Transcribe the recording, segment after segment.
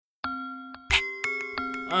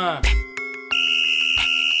Timeout.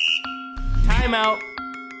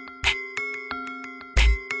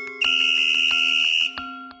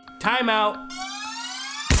 Timeout.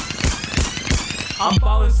 I'm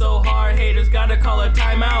ballin' so hard, haters gotta call a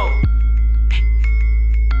timeout.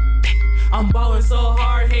 I'm ballin' so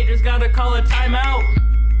hard, haters gotta call a timeout.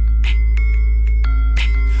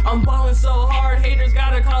 I'm ballin' so hard, haters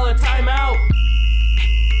gotta call a timeout.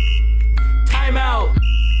 Timeout.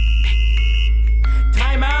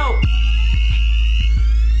 Timeout.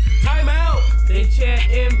 Timeout. They chant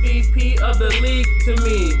MVP of the league to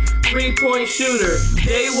me. 3-point shooter,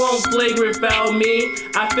 they won't flagrant foul me.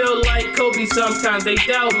 I feel like Kobe sometimes, they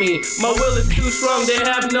doubt me. My will is too strong, they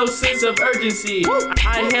have no sense of urgency.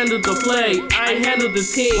 I handle the play, I handle the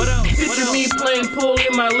team. Picture me playing pool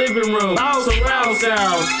in my living room. Surround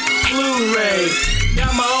sound, Blu-ray.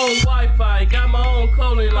 Got my own Wi-Fi, got my own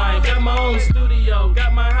clothing line, got my own studio,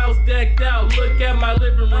 got my house decked out. Look at my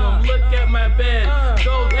living room, look at my bed.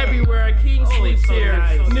 Gold everywhere, a king sleeps here.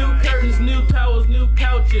 New curtains, new towels, new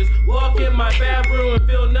couches. Walk in my bathroom and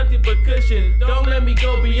feel nothing but cushion. Don't let me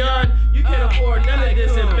go beyond. You can't afford none of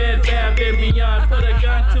this in Bed Bath and Beyond. Put a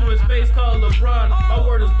gun to his face, called LeBron. My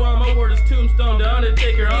word is bomb, my word is Tombstone, the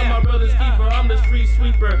Undertaker. I'm my brother's keeper, I'm the street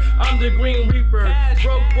sweeper. I'm the Green Reaper.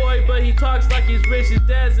 Broke boy, but he talks like he's rich. His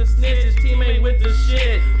dad's a snitch, his teammate with the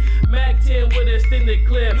shit. Mac 10 with extended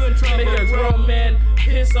clip. Make a grown man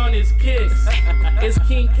piss on his kicks. It's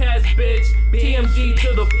King Cash, bitch. TMG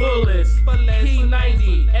to the fullest.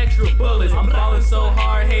 P90, extra bullets. I'm ballin' so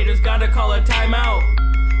hard, haters gotta call a timeout.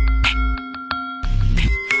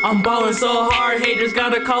 I'm ballin' so hard, haters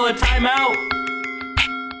gotta call a timeout.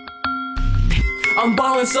 I'm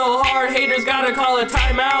ballin' so hard, haters gotta call a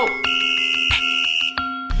timeout.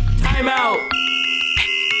 Timeout.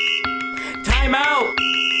 Timeout.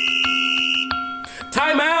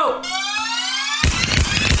 Timeout.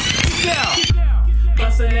 Yeah.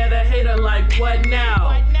 Bustin' at a hater like what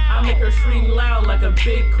now? I make her scream loud like a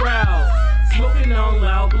big crowd. Smoking on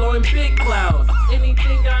loud, blowing big clouds.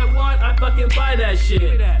 Anything I want, I fucking buy that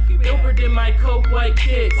shit. Doper than my coke white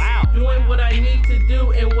kicks. Doing what I need to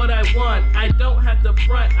do and what I want. I don't have to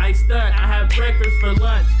front, I stunt. I have breakfast for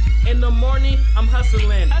lunch. In the morning, I'm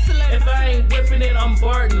hustling. If I ain't whipping it, I'm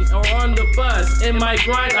Barton or on the bus. In my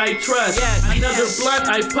grind, I trust. Another blunt,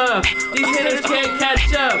 I puff. These hitters can't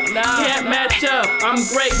catch up, can't match up. I'm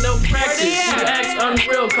great, no practice. She acts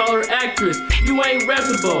unreal, call her actress. You ain't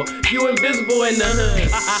reputable, you invisible in the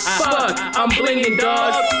hood. Fuck, I'm blinging,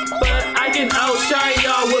 dog, but I can outshine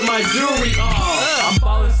y'all with my jewelry on. I'm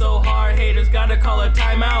ballin' so hard, haters gotta call a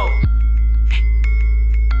timeout.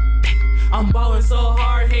 I'm ballin' so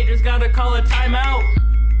hard, haters gotta call a timeout.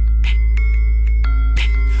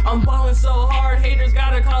 I'm ballin' so hard, haters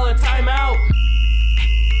gotta call a timeout.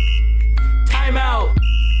 Timeout.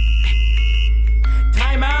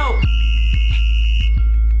 Timeout.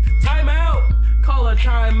 Timeout. Call a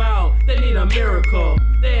timeout. They need a miracle.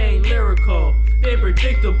 They ain't lyrical. They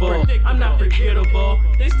predictable. I'm not forgettable.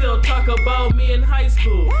 They still talk about me in high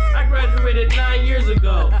school. I graduated 9 years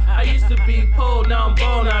ago. I used to be pole, now I'm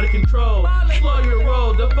ballin' out of control. Slow your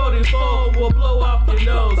roll, the 44 will blow off your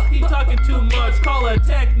nose. He talking too much, call a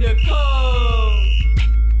technical.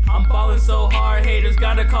 I'm ballin' so hard, haters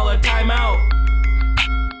gotta call a timeout.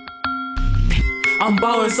 I'm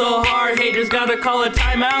ballin' so hard, haters gotta call a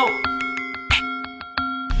timeout.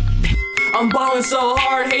 I'm ballin' so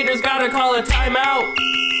hard, haters gotta call a timeout.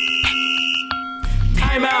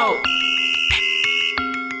 Timeout.